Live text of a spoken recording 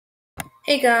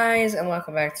Hey guys, and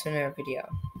welcome back to another video.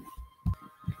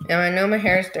 Now I know my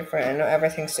hair is different, I know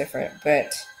everything's different,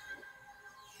 but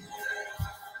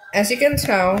as you can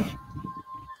tell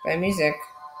by music,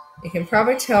 you can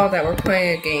probably tell that we're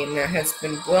playing a game that has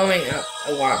been blowing up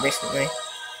a lot recently.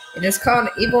 It is called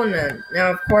Evil Nun. Now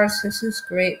of course this is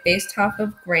great based off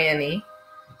of Granny,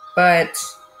 but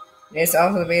it's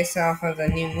also based off of a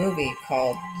new movie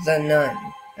called The Nun,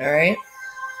 alright?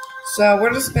 So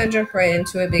we're just gonna jump right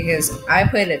into it because I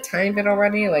played a tiny bit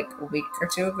already, like a week or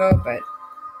two ago, but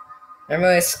I'm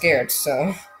really scared,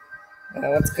 so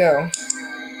let's go.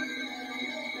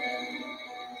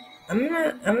 I'm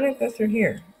gonna go through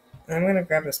here. I'm gonna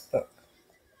grab this book.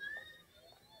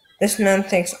 This nun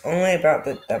thinks only about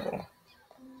the devil.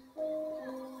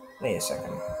 Wait a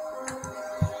second.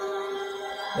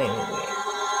 Wait.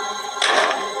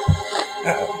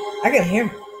 Uh-oh. I can hear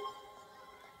her.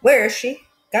 Where is she?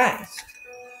 Guys.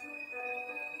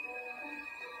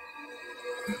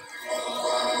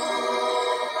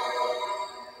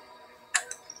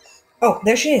 Oh,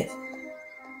 there she is.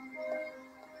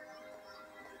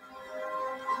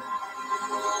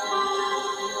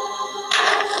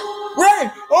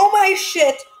 Run! Oh my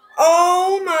shit!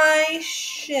 Oh my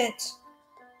shit!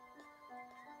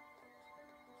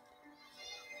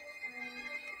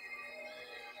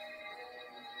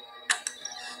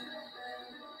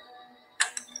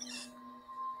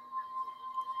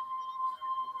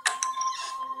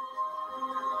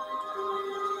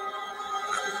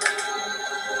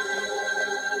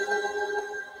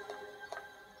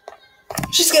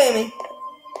 She's getting me.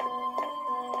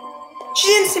 She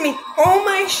didn't see me. Oh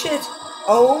my shit.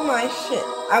 Oh my shit.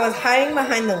 I was hiding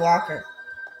behind the locker.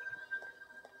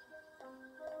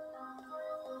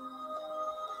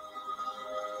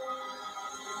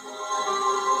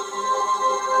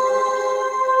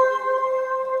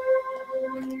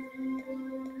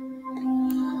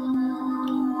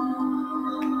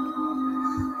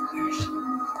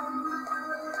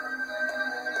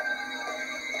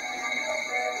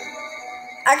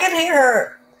 I can hear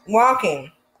her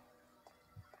walking.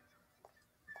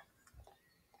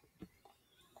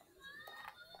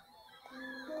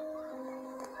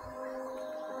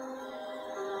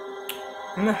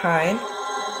 I'm gonna hide.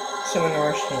 So in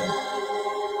our stand.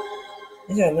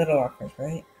 These are little lockers,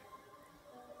 right?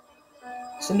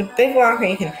 So the big locker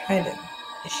you can hide in.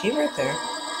 Is she right there?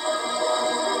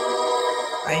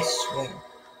 I swear.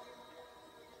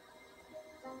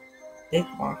 Big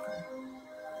locker.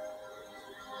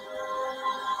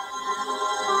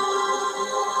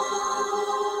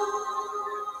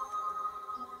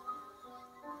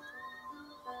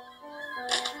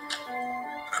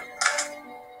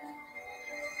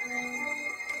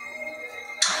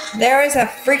 There is a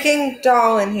freaking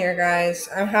doll in here, guys.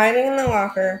 I'm hiding in the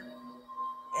locker.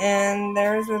 And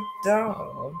there's a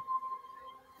doll.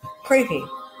 Creepy.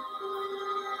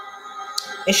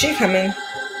 Is she coming?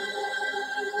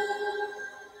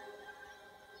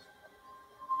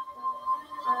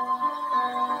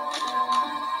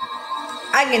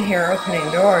 I can hear her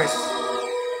opening doors.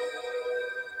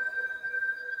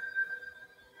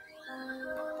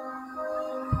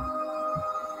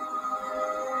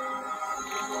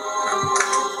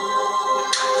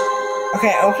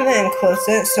 Okay, open it and close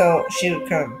it so she would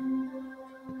come.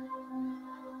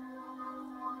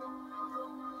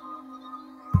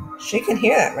 She can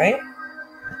hear that, right?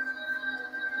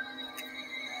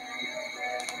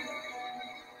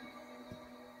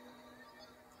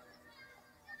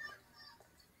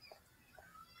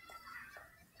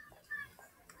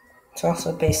 It's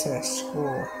also based in a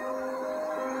school.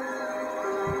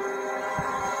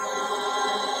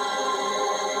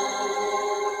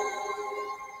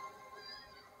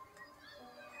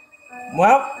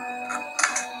 Well,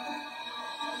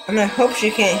 I'm gonna hope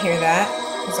she can't hear that,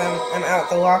 because I'm out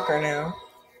the locker now.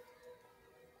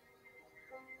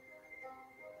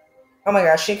 Oh my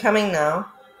gosh, she coming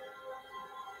now?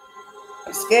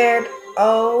 I'm scared.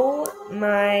 Oh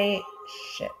my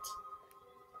shit.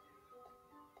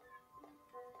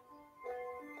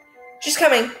 She's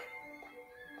coming.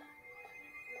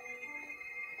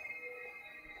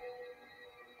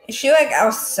 Is she like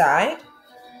outside?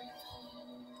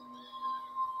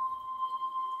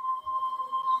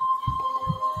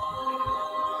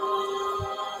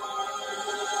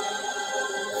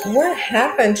 What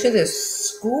happened to this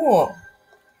school?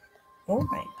 Oh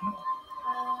my god.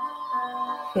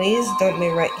 Please don't be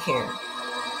right here.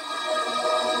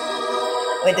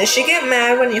 Wait, does she get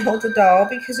mad when you hold the doll?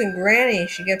 Because in Granny,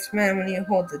 she gets mad when you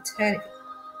hold the teddy.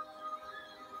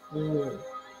 Ooh.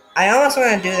 I almost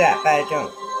want to do that, but I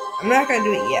don't. I'm not going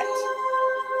to do it yet.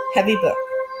 Heavy book.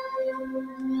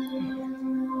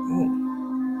 Ooh.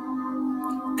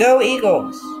 Go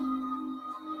Eagles!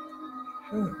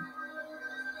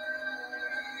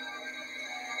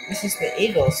 This is the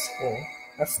Eagles school.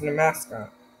 That's the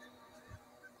mascot.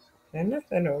 Did I knock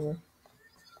that over?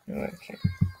 No, I can't.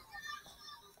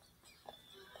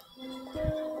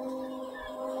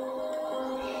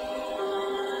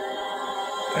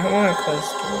 I don't want to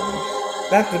close doors.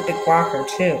 That's a big walker,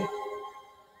 too.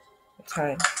 It's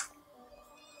high.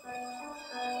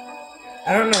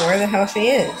 I don't know where the hell she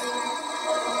is.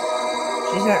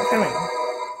 She's not coming.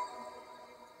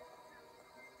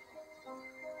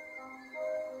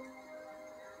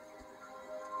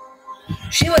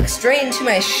 She went straight into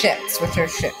my shits with her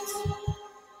shits.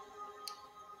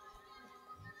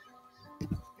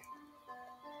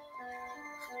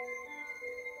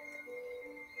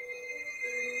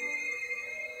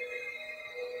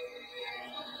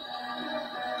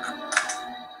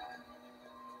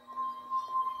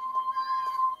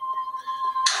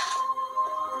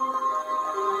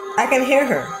 I can hear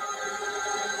her.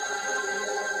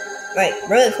 Like,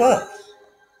 really close.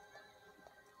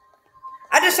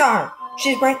 I just saw her.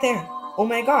 She's right there. Oh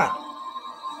my god.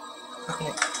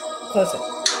 Okay, close it.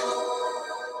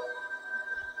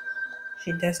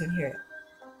 She doesn't hear it.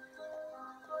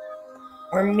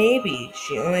 Or maybe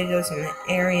she only goes in the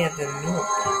area of the noise.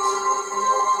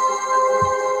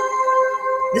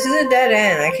 This is a dead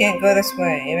end. I can't go this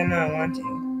way, even though I want to.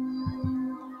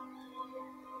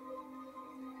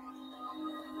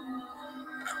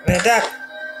 I'm gonna duck.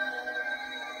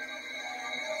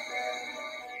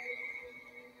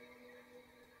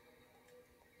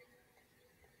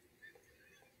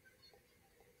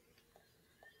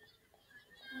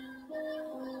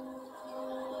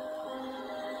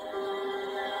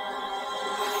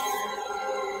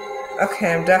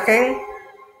 Okay, I'm ducking.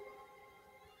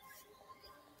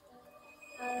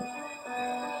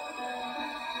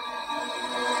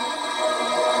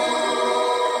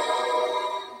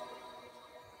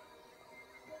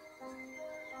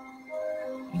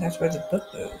 That's where the book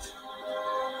goes.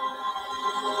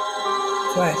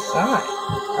 That's what I thought.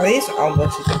 Are these all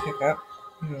books you can pick up?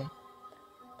 Mm-hmm.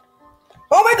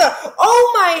 Oh my god!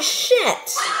 Oh my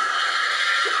shit!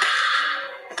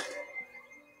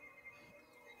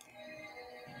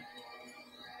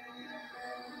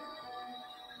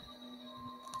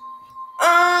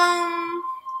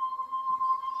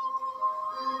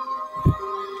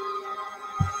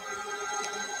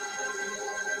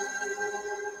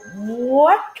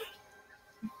 What?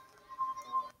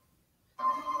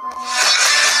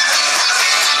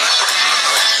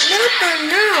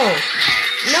 No.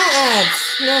 No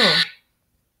ads. No.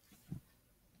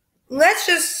 Let's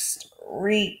just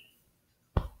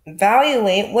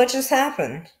evaluate what just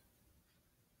happened.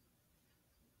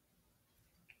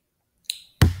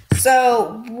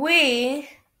 So we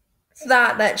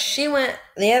thought that she went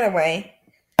the other way.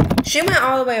 She went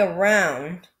all the way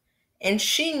around. And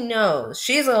she knows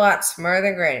she's a lot smarter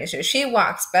than Granny. So she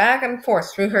walks back and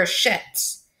forth through her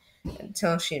shits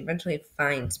until she eventually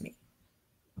finds me.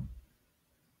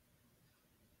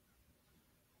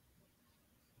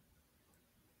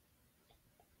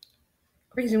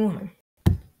 Crazy woman.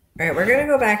 Alright, we're going to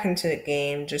go back into the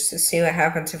game just to see what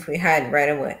happens if we hide right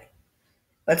away.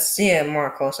 Let's see a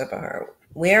more close-up of her.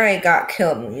 We already got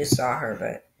killed when you saw her,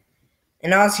 but...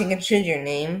 And also you can choose your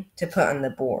name to put on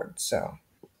the board, so...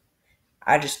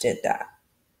 I just did that.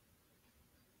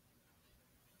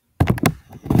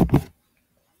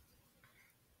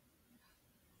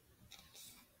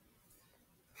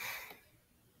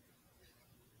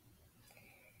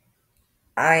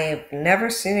 I've never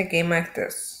seen a game like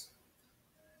this.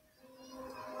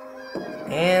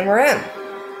 And we're in.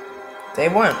 Day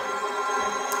 1.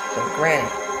 So Granny.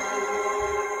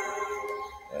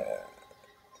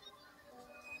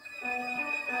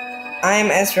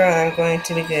 I'm Ezra, I'm going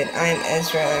to be good. I'm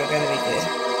Ezra, I'm going to be good.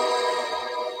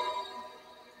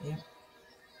 Yeah.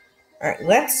 Alright,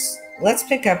 let's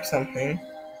pick up something.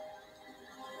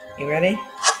 You ready?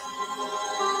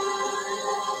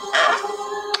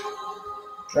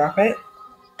 Drop it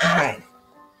and hide.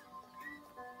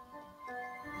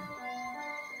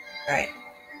 Alright.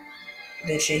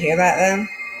 Did she hear that then?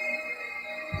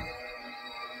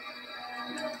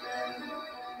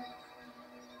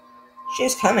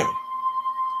 She's coming.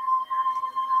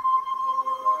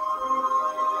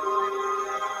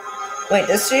 Wait,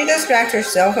 does she distract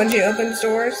herself when she opens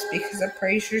doors? Because I'm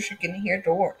pretty sure she can hear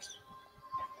doors.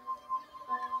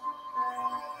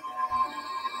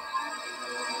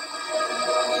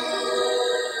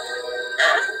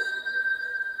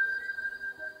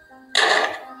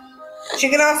 She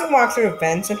can also walk through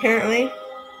vents, apparently.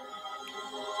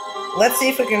 Let's see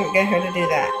if we can get her to do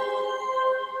that.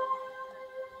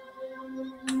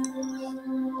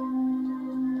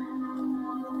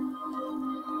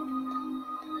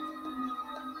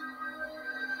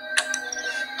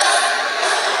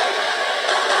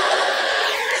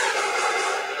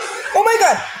 my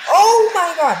god! Oh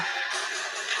my god!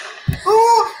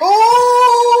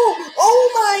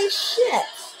 Oh my shit!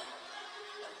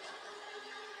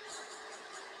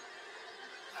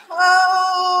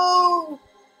 Oh!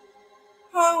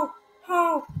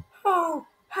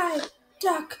 Hi,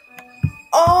 duck.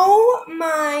 Oh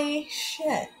my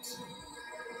shit.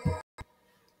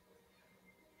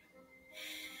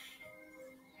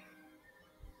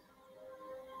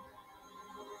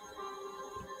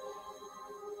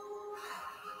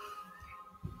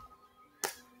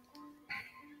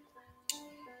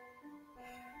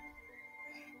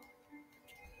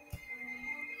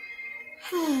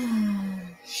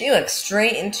 She looked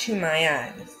straight into my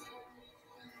eyes.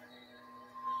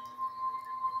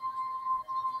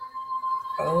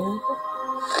 Oh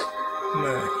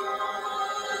my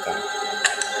god.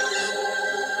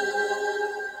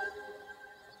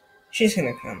 She's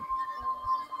gonna come.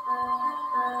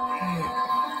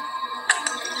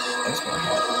 That's my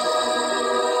head.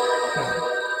 Come on.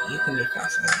 You can be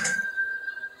faster than that.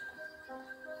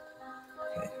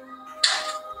 Okay.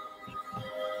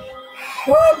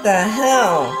 What the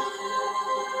hell?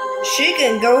 She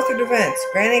can go through the vents.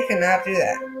 Granny cannot do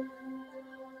that.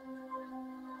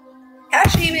 How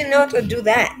does she even know to do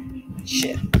that?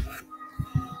 Shit.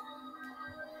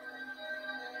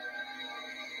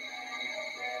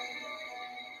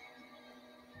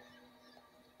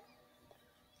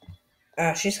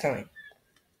 She's coming.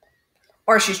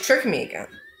 Or she's tricking me again.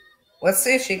 Let's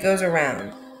see if she goes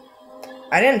around.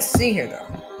 I didn't see her though.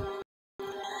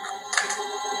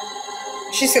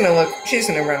 She's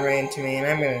gonna run right into me and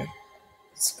I'm gonna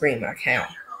scream like hell.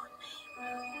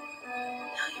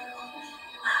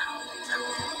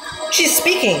 She's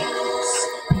speaking.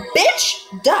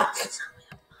 Bitch, duck.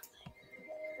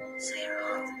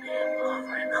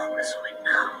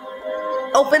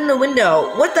 Open the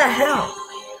window. What the hell?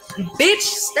 Bitch,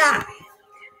 stop.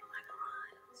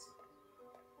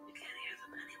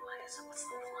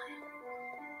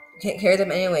 Can't carry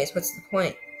them anyways. What's the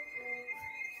point?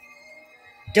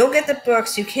 Don't get the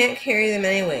books. You can't carry them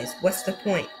anyways. What's the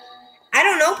point? I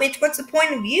don't know, bitch. What's the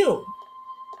point of you?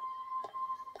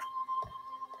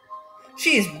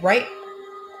 She is right.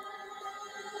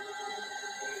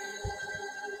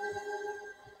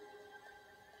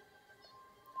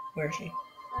 Where is she?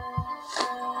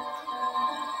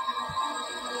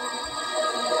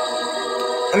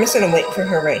 I'm just gonna wait for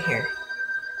her right here.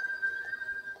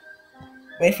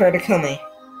 Wait for her to kill me.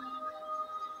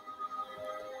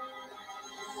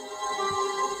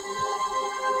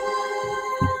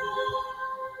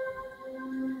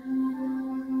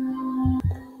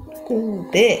 Ooh,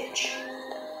 bitch.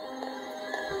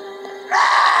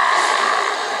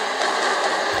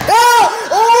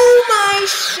 Oh my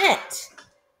shit!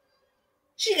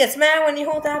 She gets mad when you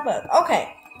hold that book.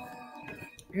 Okay.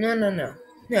 No.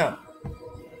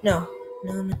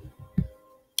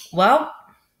 Well,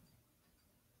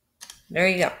 there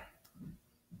you go.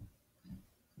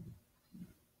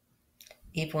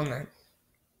 Evil Nun.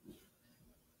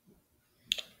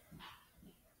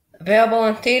 Available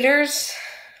in theaters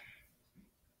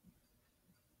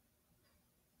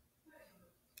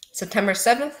September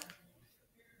 7th.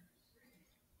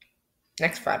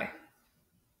 Next Friday.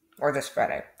 Or this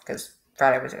Friday, because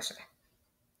Friday was yesterday.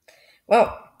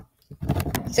 Well,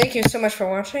 thank you so much for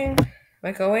watching.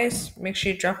 Like always, make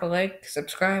sure you drop a like,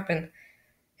 subscribe, and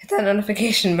hit that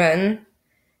notification button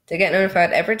to get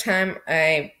notified every time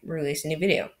I release a new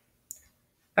video.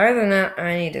 Other than that,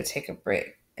 I need to take a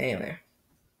break. Anyway,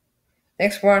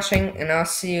 thanks for watching, and I'll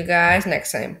see you guys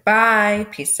next time. Bye.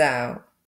 Peace out.